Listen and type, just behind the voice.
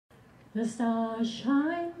The stars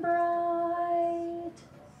shine bright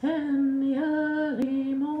in the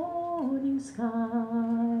early morning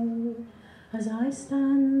sky as I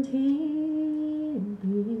stand here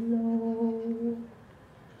below.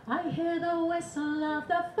 I hear the whistle of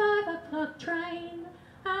the 5 o'clock train,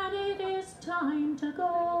 and it is time to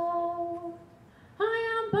go.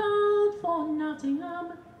 I am bound for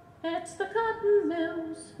Nottingham, it's the cotton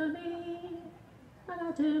mills for me. And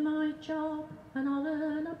I'll do my job and I'll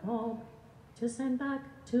earn a bob to send back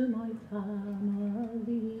to my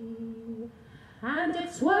family. And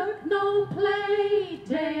it's work, no play,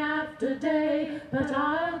 day after day, but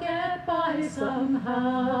I'll get by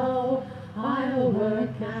somehow. I'll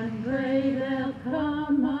work and pray there'll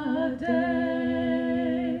come a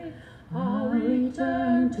day I'll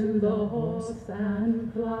return to the horse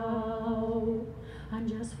and plough. I'm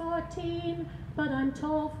just 14, but I'm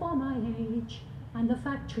tall for my age, and the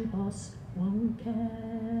factory boss won't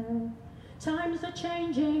care. Times are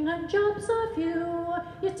changing and jobs are few,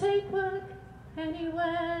 you take work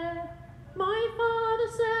anywhere. My father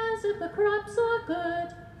says if the crops are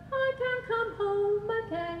good, I can come home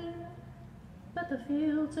again. But the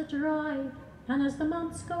fields are dry, and as the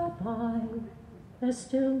months go by, there's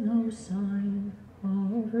still no sign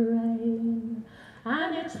of rain.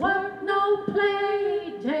 And it's work, no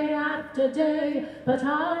play, day after day, but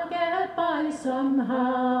I'll get by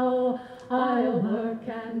somehow. I'll work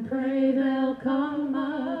and pray there'll come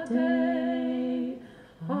a day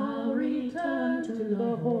I'll return to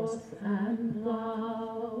the horse and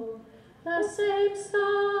plough. The same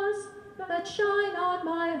stars that shine on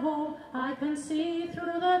my home I can see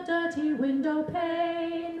through the dirty window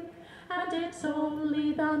pane, and it's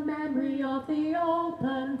only the memory of the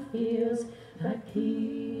open fields that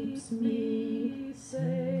keeps me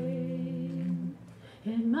sane.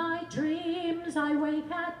 In my dreams I wake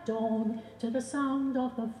at dawn to the sound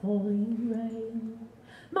of the falling rain.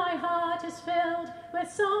 My heart is filled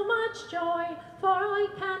with so much joy, for I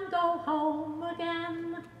can go home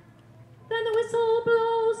again. Then the whistle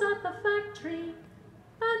blows at the factory,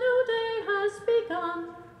 a new day has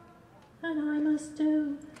begun, and I must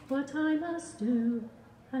do what I must do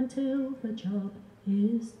until the job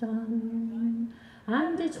is done.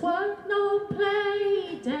 And it's work, no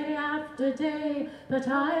play, day after day, but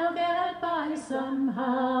I'll get by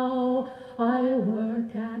somehow. I'll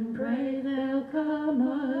work and pray there'll come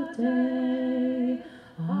a day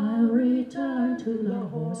I'll return to the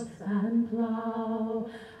horse and plough.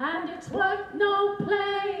 And it's work, no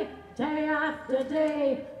play, day after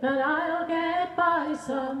day, but I'll get by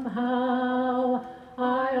somehow.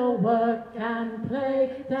 I'll work and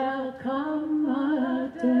play, there'll come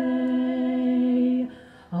a day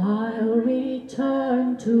I'll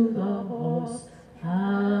return to the horse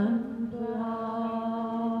and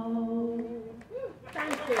plough.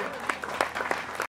 Thank you.